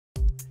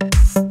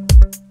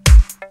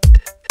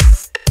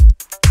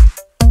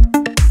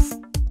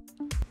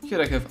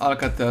Here I have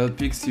ALCATEL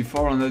Pixi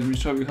 4 and let me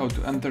show you how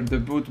to enter the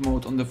boot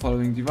mode on the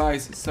following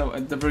device. So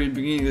at the very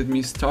beginning let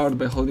me start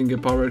by holding a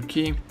power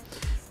key,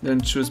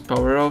 then choose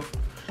power off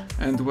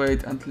and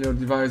wait until your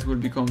device will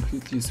be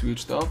completely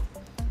switched off.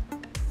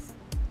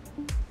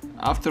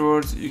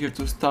 Afterwards you have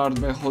to start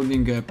by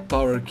holding a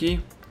power key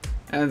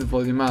and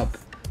volume up.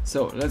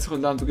 So let's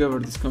hold down together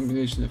this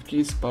combination of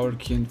keys, power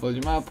key and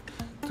volume up,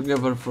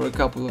 together for a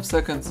couple of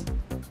seconds.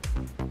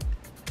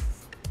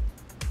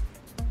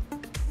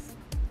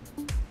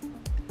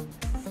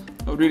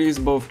 Release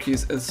both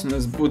keys as soon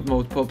as boot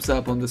mode pops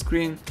up on the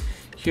screen.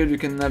 Here you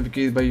can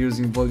navigate by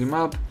using volume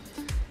up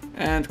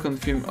and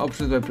confirm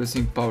options by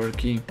pressing power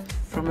key.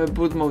 From a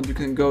boot mode you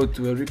can go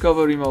to a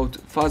recovery mode,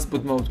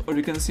 fastboot mode, or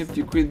you can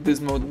simply quit this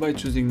mode by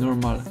choosing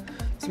normal.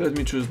 So let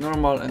me choose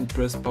normal and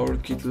press power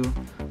key to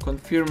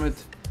confirm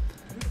it.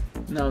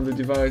 Now the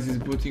device is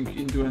booting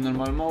into a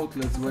normal mode.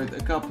 Let's wait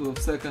a couple of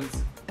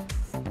seconds.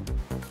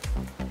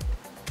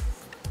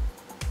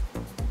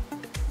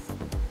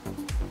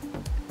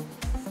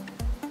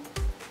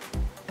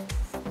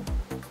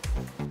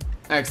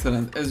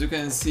 Excellent, as you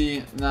can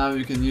see now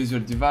you can use your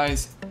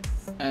device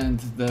and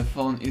the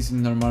phone is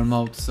in normal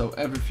mode, so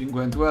everything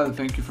went well.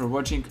 Thank you for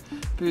watching.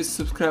 Please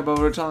subscribe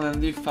our channel and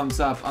leave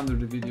thumbs up under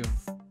the video.